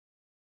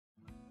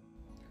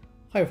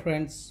Hi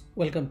friends,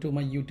 welcome to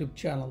my YouTube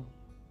channel.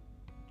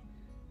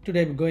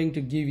 Today I'm going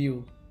to give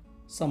you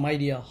some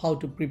idea how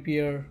to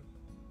prepare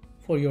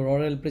for your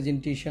oral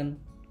presentation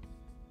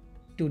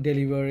to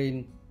deliver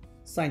in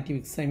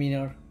scientific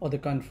seminar or the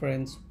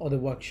conference or the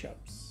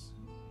workshops.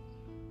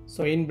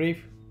 So in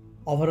brief,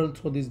 overall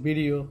through this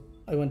video,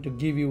 I want to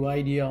give you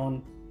idea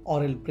on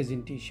oral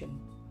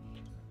presentation.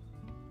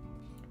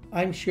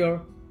 I'm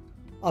sure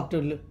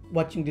after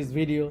watching this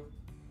video,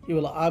 you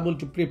will be able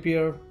to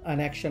prepare an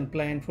action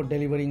plan for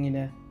delivering in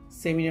a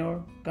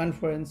seminar,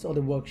 conference or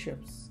the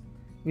workshops.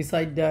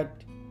 Besides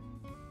that,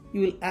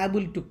 you will be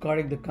able to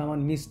correct the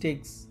common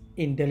mistakes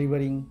in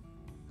delivering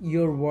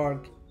your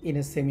work in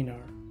a seminar.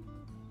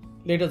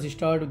 Let us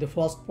start with the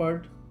first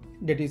part,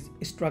 that is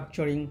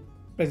structuring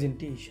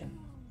presentation.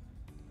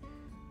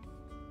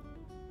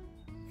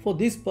 For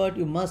this part,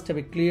 you must have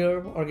a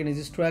clear,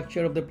 organized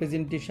structure of the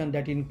presentation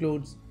that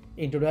includes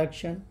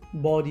introduction,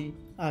 body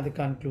and the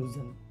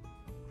conclusion.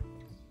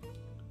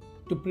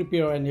 To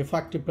prepare an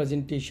effective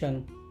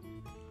presentation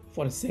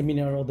for a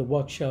seminar or the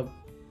workshop,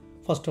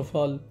 first of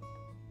all,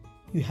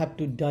 you have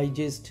to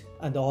digest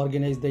and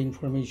organize the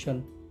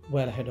information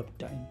well ahead of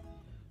time.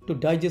 To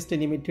digest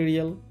any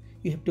material,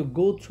 you have to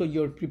go through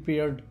your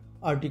prepared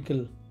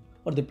article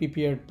or the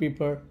prepared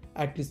paper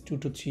at least 2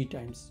 to 3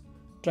 times.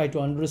 Try to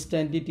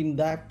understand it in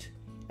that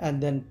and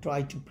then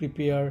try to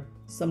prepare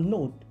some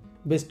note.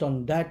 Based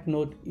on that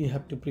note, you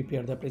have to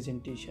prepare the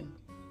presentation.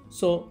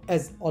 So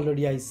as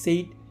already I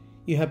said,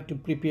 you have to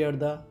prepare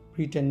the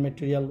written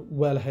material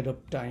well ahead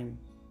of time.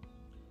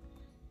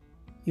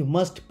 You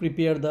must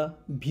prepare the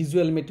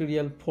visual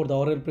material for the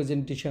oral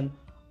presentation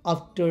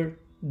after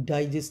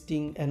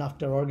digesting and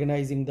after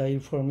organizing the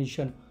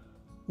information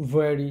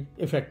very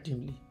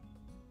effectively.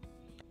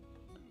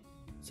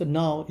 So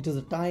now it is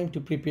the time to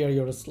prepare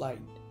your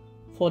slide.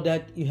 For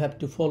that, you have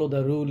to follow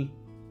the rule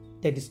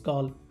that is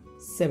called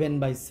 7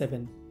 by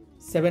 7.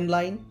 7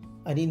 line,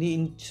 and in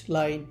each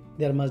line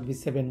there must be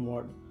 7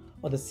 words.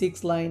 Or the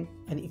 6th line,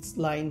 and each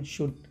line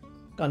should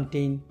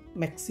contain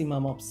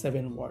maximum of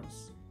 7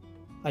 words.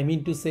 I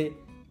mean to say,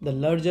 the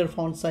larger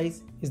font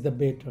size is the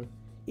better.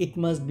 It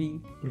must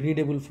be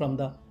readable from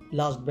the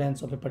last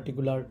bench of a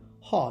particular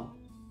hall.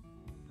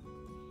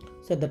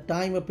 So at the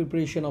time of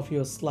preparation of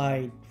your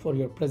slide for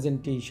your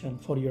presentation,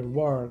 for your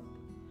work,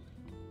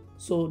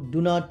 so do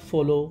not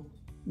follow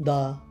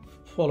the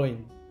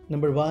following.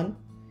 Number 1,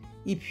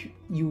 if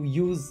you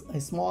use a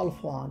small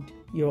font,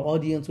 your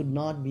audience would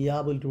not be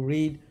able to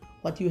read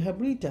what you have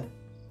written.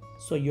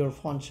 So your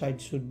font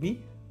size should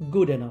be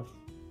good enough.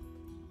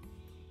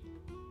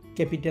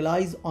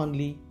 Capitalize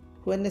only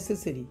when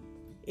necessary.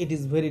 It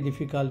is very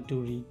difficult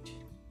to read.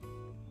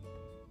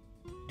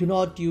 Do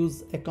not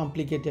use a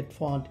complicated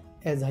font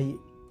as I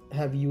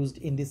have used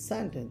in this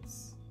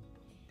sentence.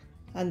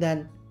 And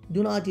then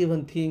do not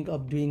even think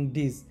of doing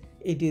this.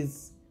 It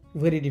is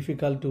very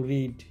difficult to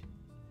read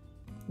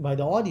by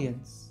the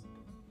audience.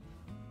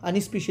 And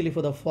especially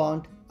for the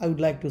font, I would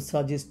like to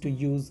suggest to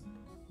use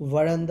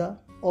Veranda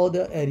or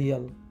the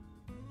Arial.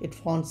 It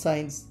font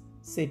size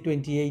say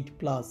 28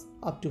 plus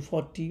up to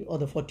 40 or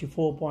the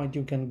 44 point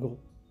you can go.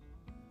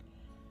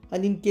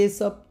 And in case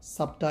of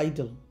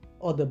subtitle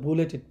or the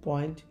bulleted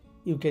point,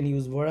 you can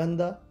use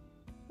Veranda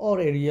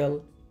or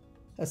Arial,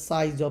 a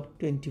size of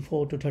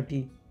 24 to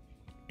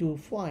 32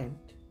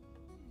 font.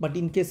 But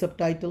in case of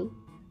title,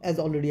 as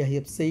already I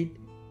have said,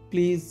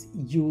 please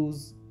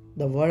use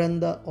the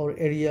Veranda or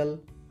Arial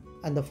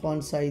and the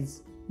font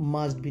size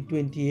must be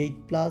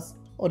 28 plus,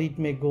 or it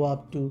may go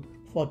up to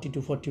 40 to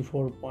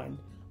 44 point.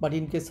 But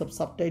in case of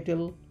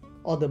subtitle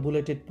or the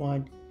bulleted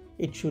point,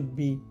 it should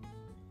be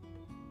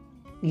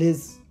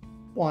less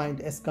point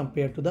as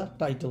compared to the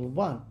title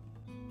one.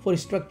 For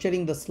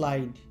structuring the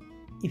slide,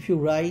 if you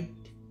write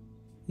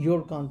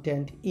your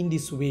content in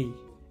this way,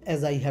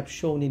 as I have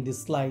shown in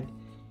this slide,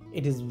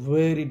 it is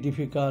very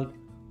difficult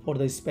for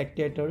the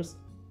spectators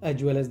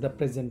as well as the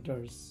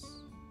presenters.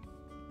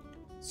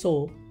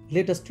 So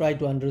let us try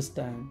to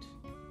understand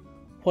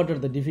what are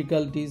the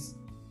difficulties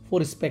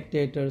for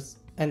spectators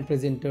and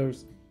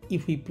presenters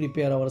if we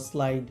prepare our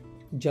slide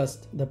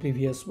just the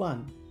previous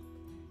one.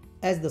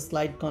 As the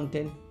slide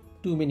contains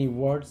too many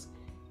words,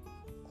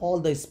 all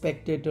the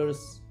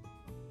spectators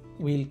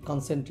will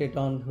concentrate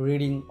on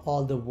reading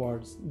all the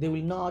words. They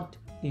will not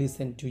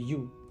listen to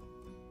you.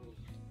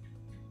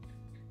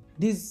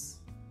 These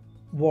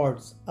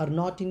words are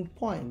not in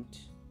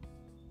point.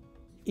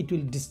 It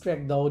will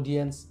distract the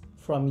audience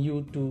from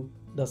you to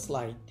the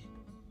slide.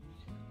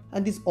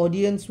 And this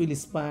audience will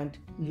spend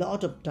a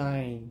lot of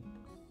time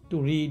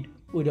to read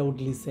without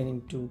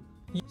listening to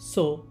you.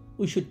 So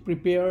we should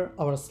prepare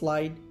our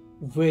slide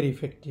very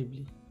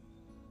effectively.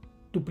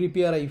 To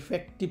prepare an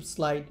effective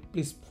slide,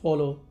 please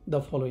follow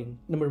the following.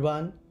 Number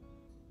 1,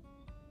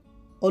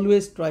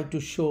 always try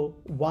to show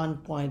one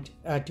point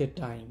at a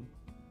time.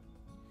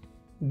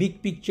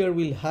 Big picture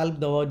will help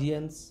the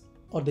audience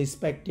or the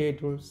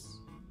spectators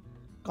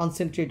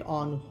concentrate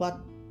on what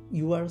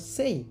you are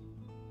saying.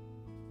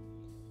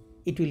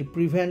 It will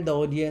prevent the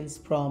audience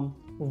from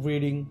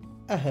reading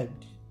ahead.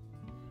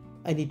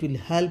 and it will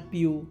help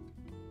you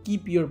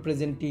keep your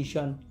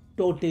presentation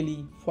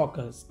totally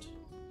focused.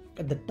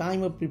 At the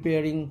time of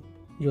preparing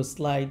your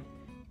slide,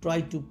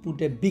 try to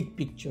put a big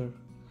picture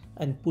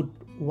and put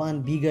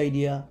one big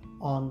idea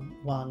on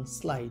one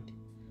slide.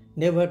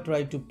 Never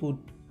try to put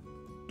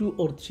 2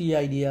 or 3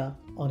 ideas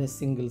on a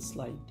single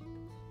slide.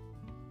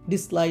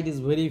 This slide is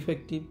very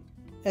effective,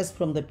 as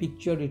from the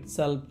picture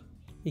itself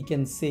we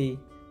can say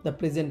the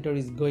presenter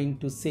is going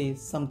to say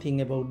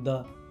something about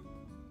the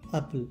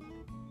apple.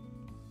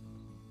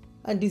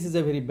 And this is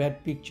a very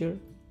bad picture.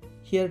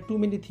 Here too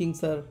many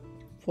things are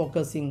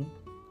focusing,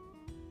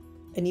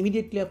 and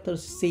immediately after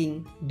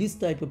seeing this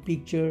type of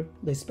picture,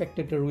 the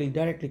spectator will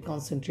directly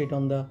concentrate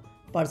on the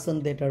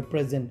person that are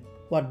present,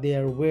 what they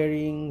are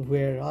wearing,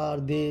 where are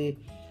they,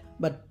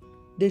 but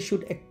they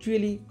should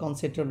actually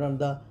concentrate on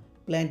the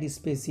plant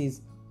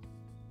species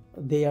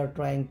they are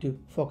trying to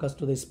focus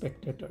to the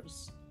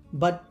spectators.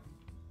 But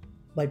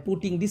by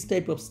putting this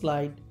type of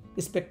slide,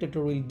 the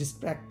spectator will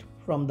distract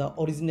from the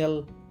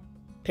original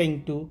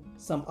thing to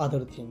some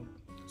other thing.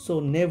 So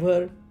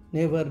never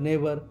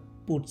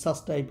put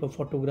such type of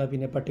photograph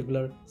in a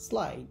particular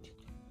slide.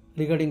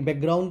 Regarding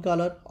background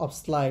color of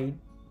slide,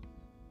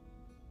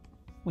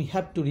 we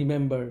have to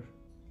remember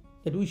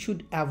that we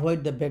should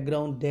avoid the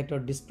background that are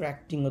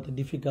distracting or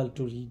difficult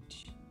to read.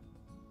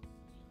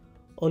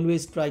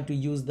 Always try to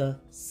use the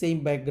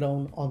same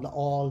background on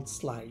all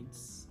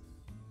slides.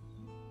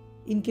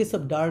 In case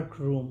of dark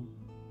room,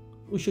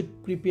 we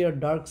should prepare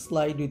dark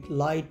slide with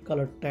light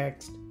colored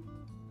text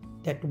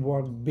that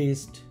work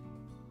best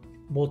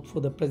both for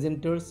the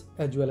presenters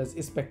as well as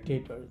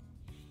spectators.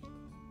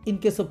 In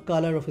case of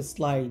color of a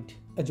slide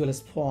as well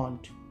as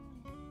font,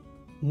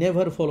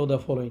 never follow the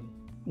following.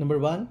 Number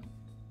 1,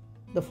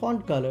 the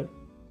font color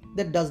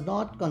that does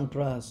not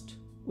contrast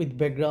with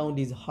background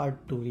is hard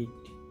to read.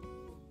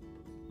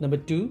 Number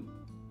 2,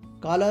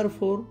 color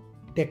for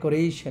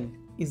decoration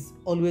is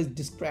always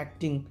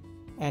distracting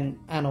and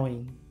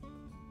annoying.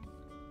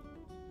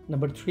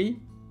 Number 3,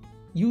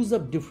 use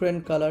of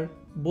different color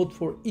both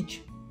for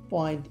each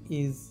point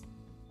is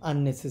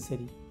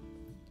unnecessary.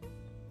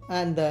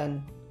 And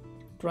then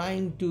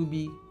trying to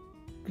be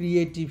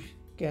creative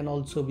can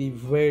also be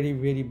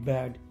very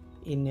bad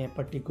in a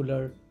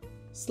particular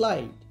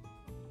slide.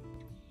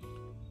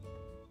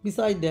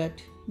 Besides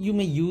that, you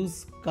may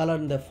use color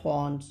in the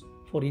fonts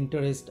for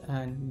interest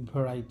and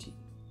variety.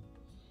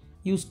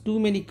 Use too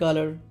many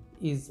color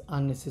is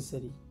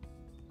unnecessary.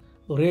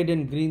 Red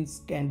and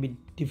greens can be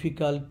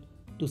difficult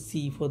to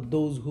see for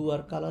those who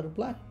are color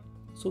blind,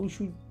 so we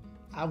should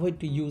avoid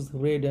to use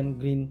red and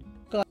green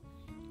color.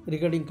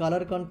 Regarding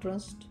color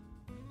contrast,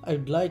 I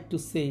would like to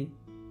say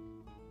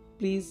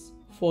please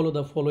follow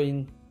the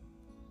following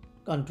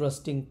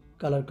contrasting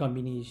color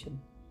combination.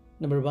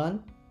 Number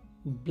 1,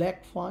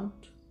 black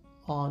font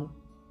on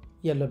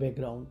yellow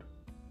background,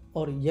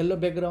 or yellow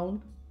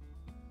background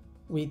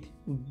with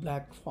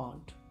black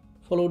font,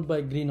 followed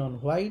by green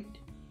on white,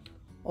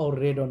 or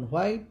red on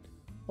white,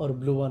 or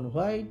blue on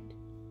white,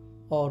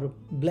 or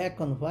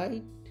black on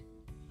white,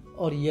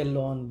 or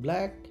yellow on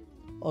black,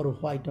 or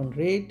white on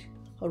red,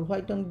 or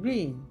white on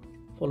green,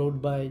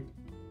 followed by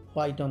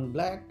white on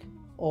black,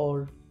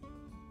 or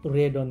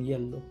red on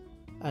yellow,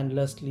 and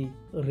lastly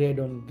red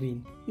on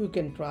green. You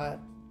can try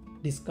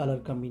this color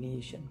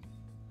combination.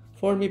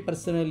 For me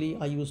personally,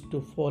 I used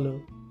to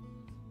follow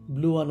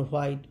blue on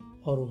white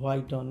or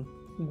white on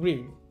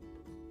green.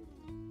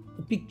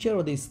 The picture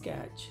or the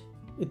sketch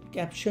with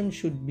caption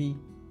should be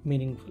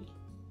meaningful.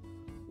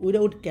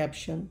 Without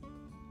caption,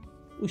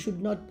 we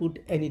should not put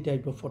any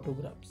type of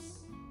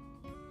photographs.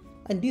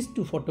 And these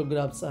two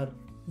photographs are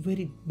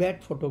very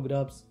bad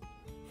photographs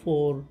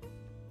for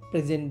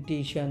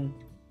presentation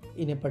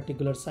in a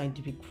particular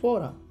scientific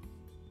forum.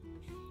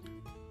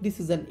 This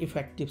is an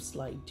effective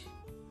slide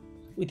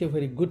with a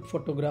very good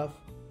photograph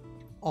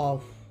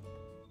of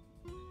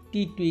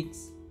tea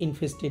twigs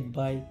infested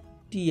by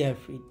tea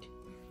aphid.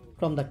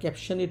 From the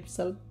caption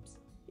itself,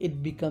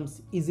 it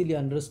becomes easily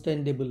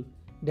understandable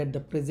that the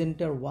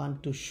presenter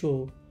wants to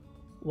show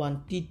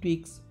one tea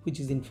twigs which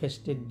is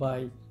infested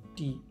by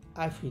tea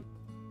aphid.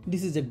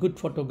 This is a good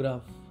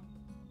photograph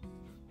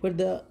where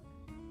the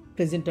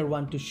presenter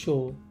wants to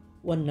show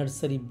one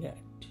nursery bed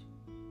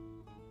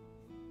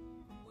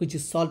which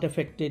is salt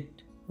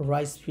affected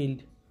rice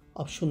field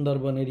of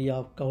Sundarban area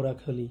of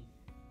Kaurakhali.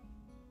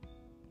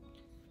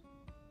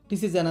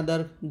 This is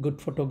another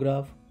good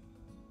photograph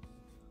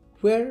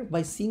where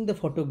by seeing the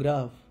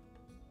photograph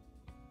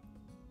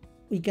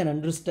we can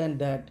understand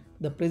that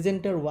the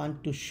presenter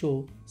wants to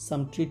show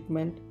some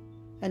treatment,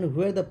 and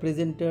where the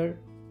presenter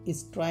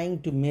is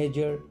trying to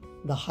measure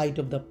the height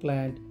of the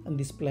plant, and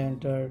this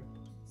plant are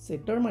say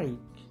turmeric.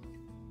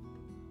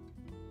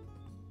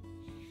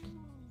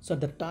 So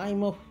at the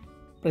time of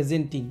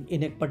presenting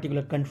in a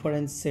particular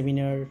conference,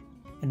 seminar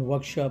and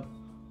workshop,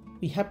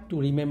 we have to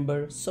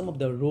remember some of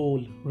the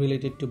role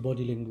related to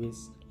body language.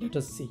 Let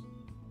us see.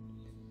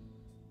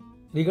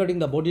 Regarding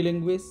the body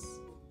language,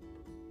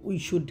 we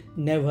should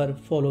never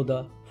follow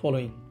the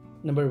following.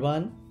 Number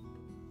 1,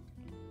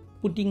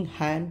 putting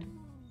hand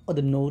or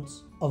the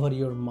notes over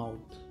your mouth.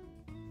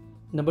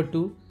 Number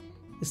 2,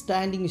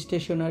 standing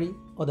stationary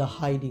or the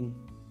hiding.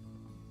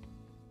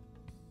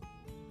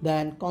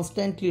 Then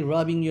constantly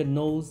rubbing your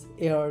nose,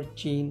 ear,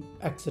 chin,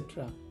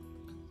 etc.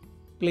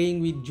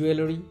 Playing with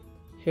jewelry,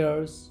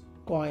 hairs,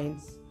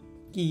 coins,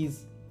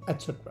 keys,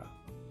 etc.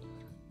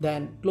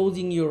 Then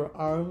closing your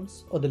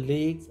arms or the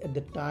legs at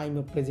the time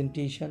of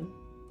presentation.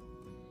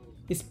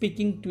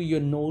 Speaking to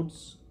your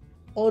notes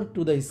or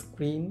to the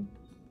screen.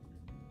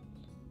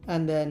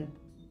 And then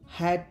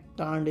head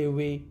turned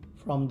away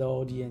from the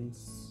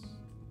audience.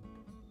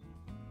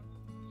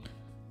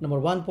 Number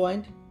 1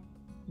 point,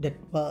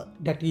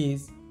 that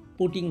is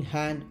putting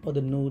hand or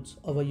the notes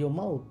over your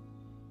mouth.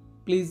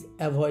 Please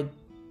avoid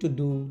to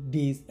do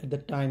this at the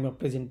time of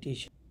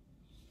presentation.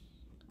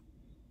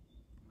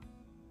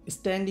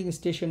 Standing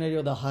stationary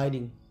or the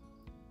hiding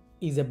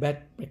is a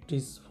bad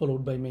practice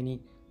followed by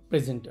many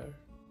presenters.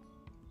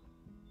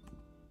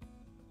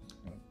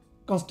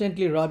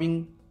 Constantly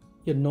rubbing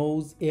your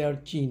nose, ear,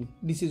 chin.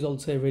 This is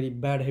also a very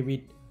bad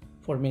habit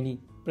for many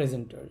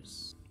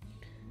presenters.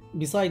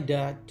 Besides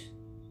that,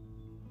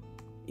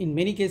 in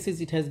many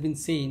cases it has been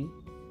seen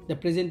the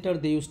presenter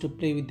they used to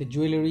play with the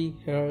jewelry,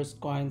 hairs,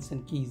 coins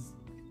and keys.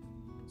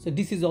 So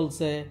this is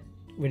also a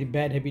very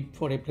bad habit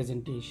for a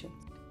presentation.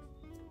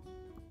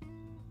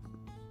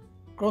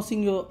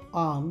 Crossing your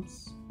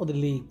arms or the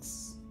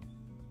legs.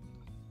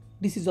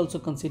 This is also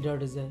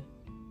considered as a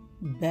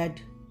bad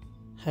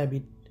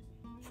habit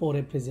for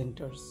a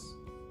presenters.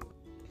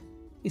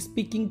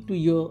 Speaking to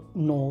your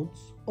notes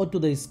or to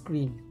the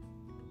screen.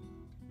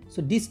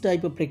 So this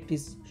type of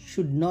practice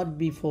should not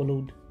be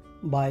followed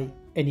by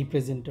any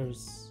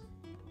presenters.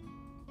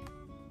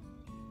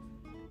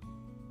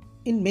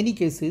 In many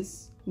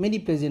cases, many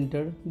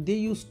presenters they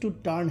used to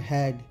turn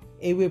head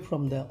away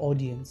from the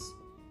audience.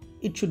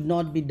 It should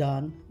not be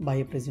done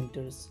by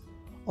presenters.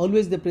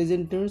 Always the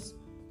presenters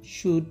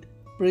should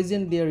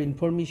present their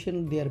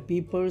information, their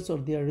papers or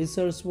their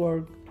research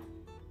work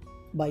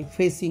by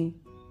facing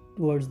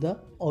towards the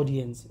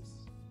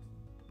audiences.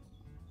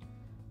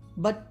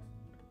 But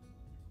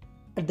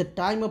at the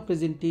time of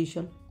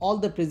presentation, all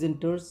the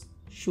presenters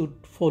should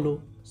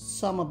follow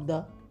some of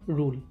the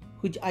rule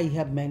which I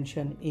have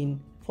mentioned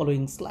in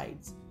following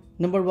slides.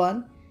 Number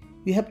 1,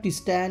 you have to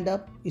stand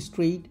up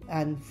straight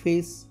and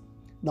face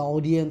the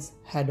audience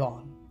head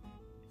on.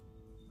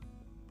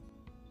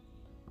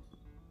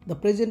 The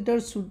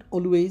presenters should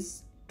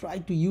always try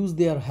to use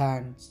their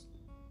hands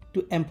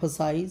to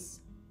emphasize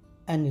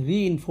and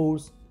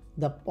reinforce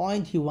the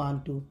point you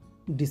want to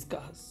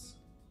discuss.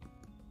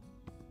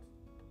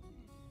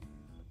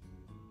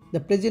 The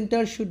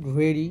presenter should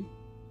vary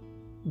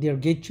their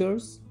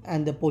gestures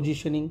and the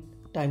positioning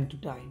time to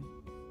time.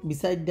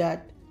 Besides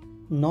that,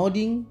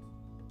 nodding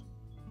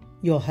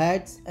your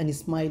heads and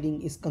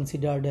smiling is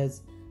considered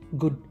as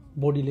good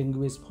body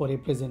language for a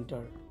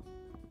presenter.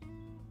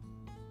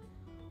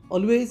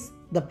 Always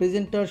the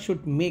presenter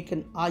should make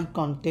an eye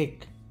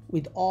contact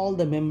with all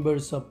the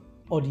members of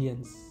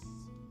audience.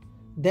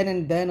 Then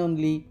and then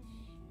only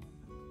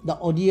the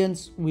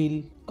audience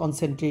will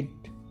concentrate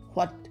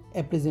what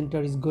a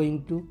presenter is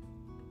going to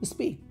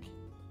speak.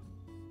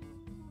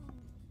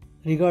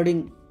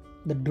 Regarding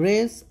the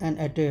dress and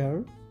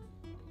attire,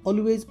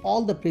 always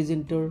all the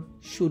presenter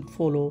should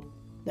follow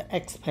the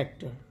X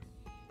factor.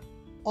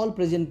 All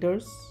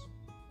presenters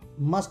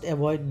must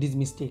avoid these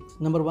mistakes.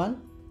 Number 1,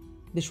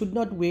 they should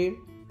not wear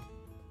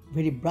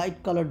very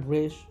bright colored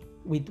dress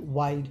with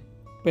wild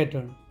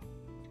pattern.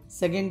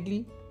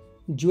 Secondly,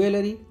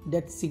 jewelry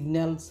that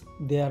signals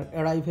their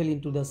arrival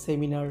into the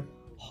seminar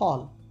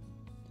hall.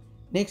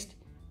 Next,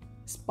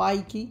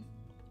 spiky,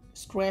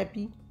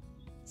 strappy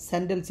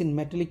sandals in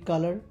metallic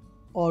color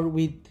or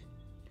with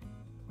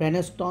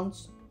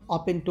Renaissance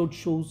open-toed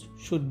shoes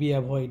should be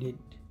avoided.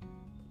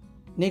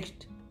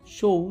 Next,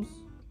 shoes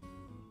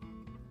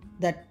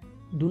that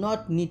do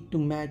not need to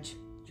match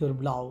your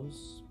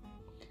blouse.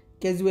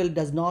 Casual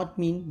does not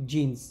mean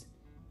jeans.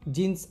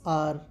 Jeans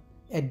are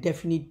a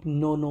definite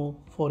no-no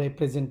for a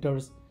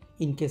presenters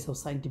in case of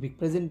scientific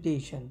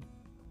presentation.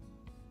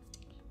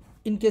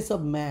 In case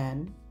of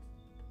man,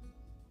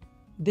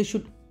 they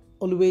should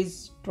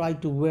always try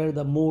to wear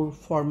the more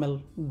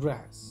formal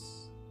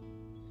dress.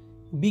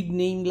 Big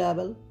name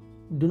label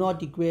do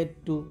not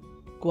equate to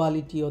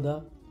quality or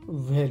the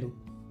value.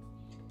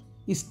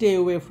 Stay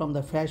away from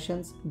the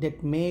fashions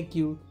that make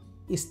you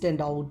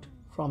stand out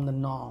from the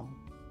norm.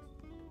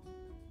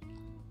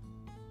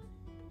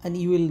 And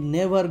you will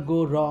never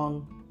go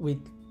wrong with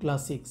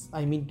classics.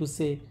 I mean to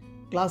say,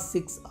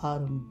 classics are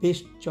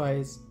best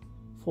choice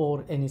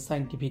for any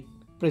scientific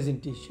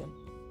presentation.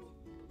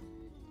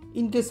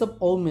 In case of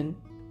women,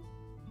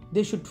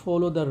 they should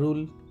follow the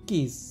rule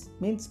KISS,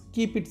 means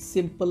keep it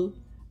simple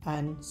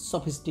and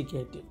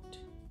sophisticated.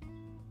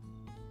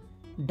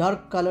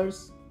 Dark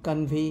colors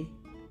convey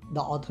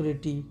the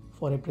authority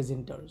for a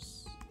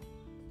presenters.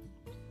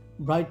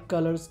 Bright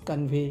colors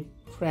convey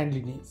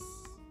friendliness.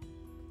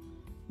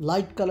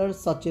 Light colors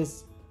such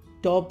as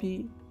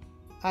taupey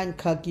and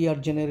khaki are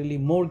generally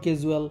more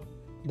casual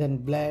than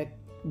black,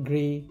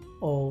 grey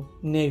or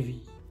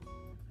Navy.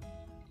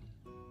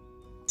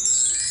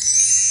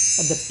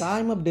 At the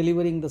time of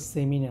delivering the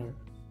seminar,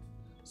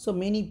 so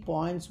many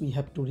points we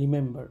have to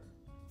remember.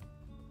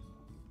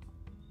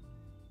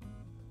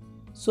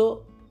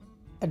 So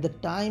at the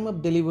time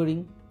of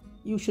delivering,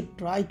 you should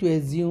try to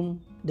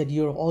assume that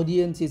your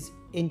audience is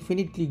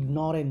infinitely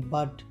ignorant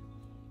but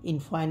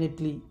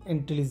infinitely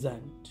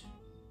intelligent.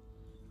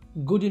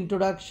 Good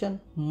introduction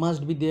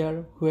must be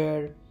there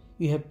where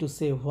you have to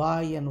say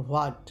why and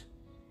what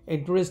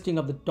interesting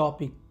of the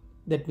topic,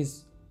 that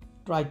means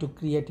try to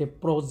create a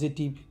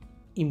positive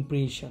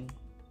impression.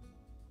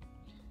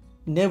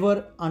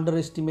 Never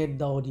underestimate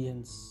the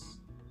audience.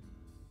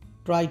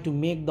 Try to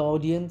make the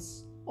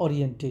audience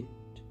oriented,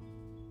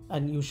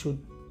 and you should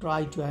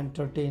try to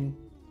entertain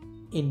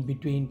in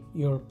between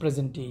your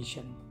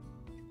presentation.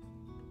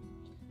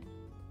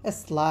 A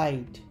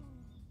slide,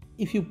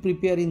 if you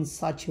prepare in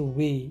such a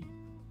way,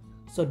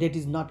 so that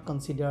is not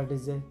considered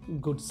as a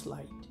good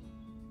slide.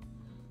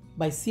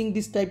 By seeing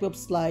this type of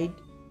slide,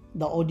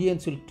 the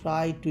audience will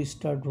try to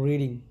start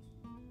reading,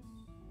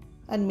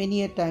 and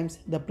many a times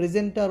the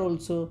presenter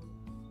also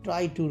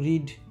try to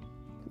read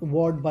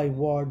word by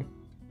word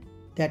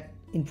that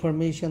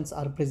informations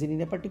are present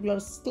in a particular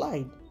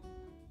slide.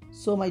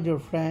 So my dear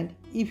friend,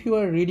 if you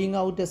are reading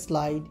out a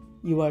slide,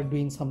 you are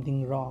doing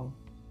something wrong.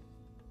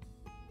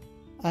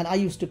 And I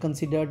used to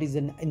consider it as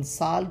an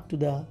insult to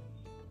the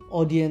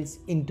audience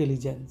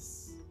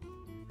intelligence.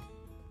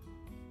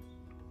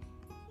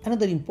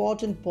 Another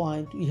important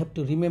point we have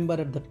to remember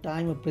at the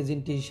time of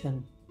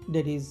presentation,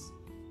 that is,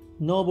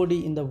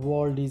 nobody in the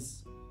world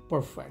is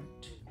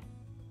perfect.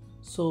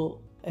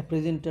 So a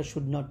presenter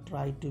should not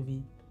try to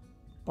be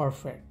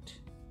perfect.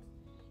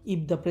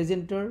 If the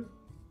presenter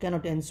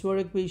cannot answer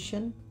a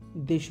question,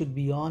 they should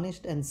be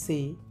honest and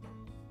say,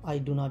 I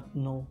do not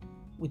know,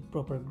 with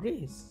proper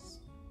grace.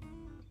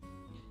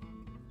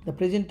 The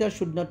presenter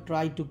should not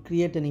try to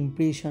create an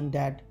impression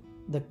that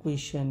the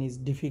question is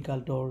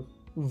difficult or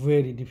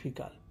very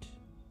difficult.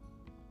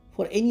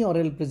 For any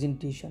oral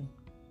presentation,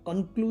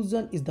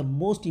 conclusion is the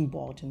most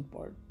important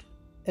part.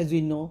 As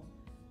we know,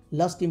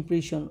 last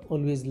impression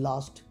always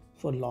lasts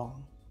for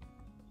long.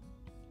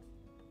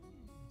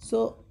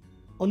 So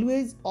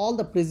always all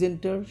the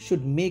presenter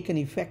should make an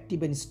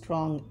effective and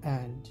strong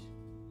end,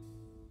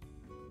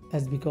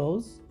 as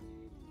because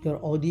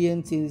your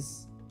audience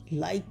is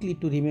likely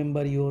to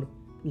remember your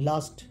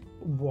last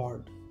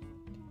word.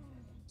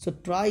 So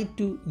try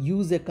to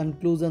use a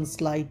conclusion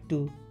slide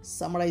to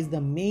summarize the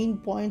main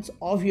points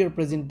of your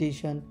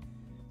presentation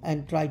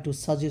and try to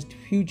suggest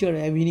future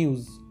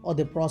avenues or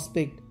the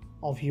prospect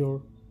of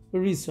your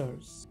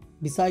research.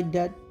 Besides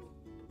that,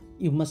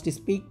 you must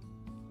speak,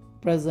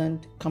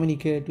 present,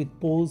 communicate with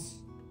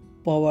pose,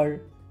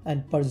 power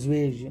and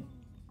persuasion.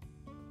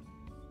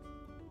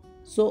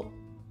 So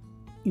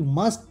you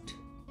must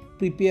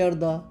prepare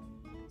the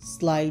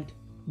slide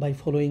by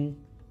following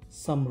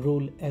some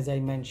rule as I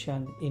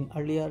mentioned in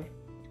earlier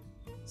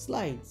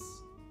slides.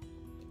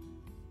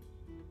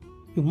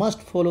 You must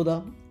follow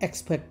the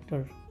X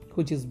factor,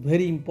 which is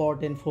very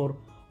important for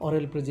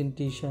oral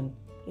presentation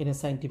in a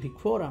scientific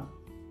forum.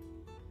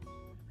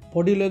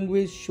 Body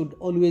language should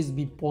always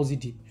be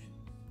positive.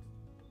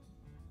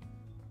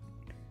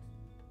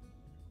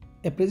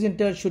 A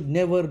presenter should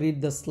never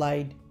read the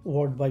slide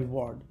word by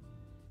word.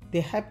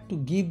 They have to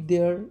give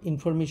their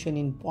information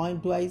in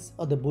point-wise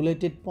or the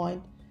bulleted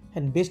point,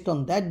 and based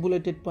on that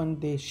bulleted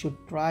point, they should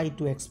try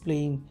to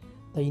explain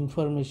the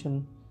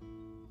information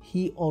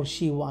he or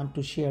she wants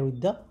to share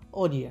with the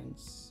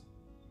audience.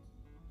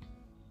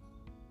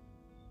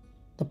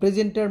 The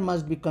presenter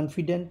must be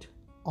confident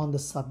on the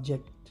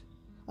subject,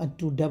 and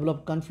to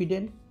develop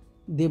confidence,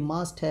 they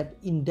must have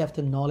in-depth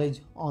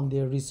knowledge on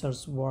their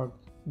research work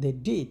they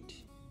did.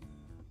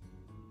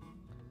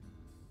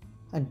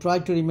 And try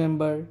to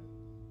remember,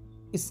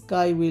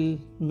 sky will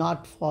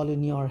not fall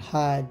in your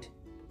head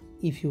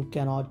if you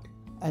cannot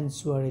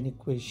answer any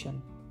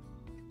question.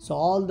 So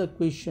all the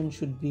questions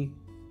should be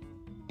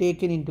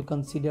taken into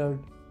considered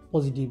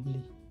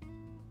positively,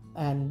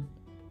 and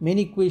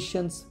many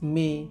questions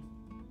may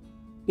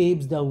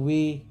pave the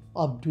way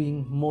of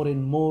doing more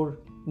and more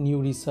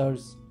new research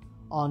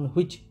on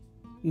which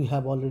you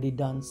have already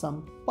done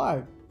some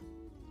part.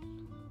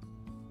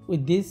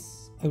 With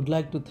this, I would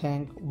like to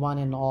thank one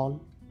and all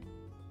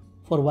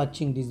for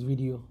watching this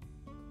video.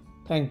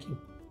 Thank you.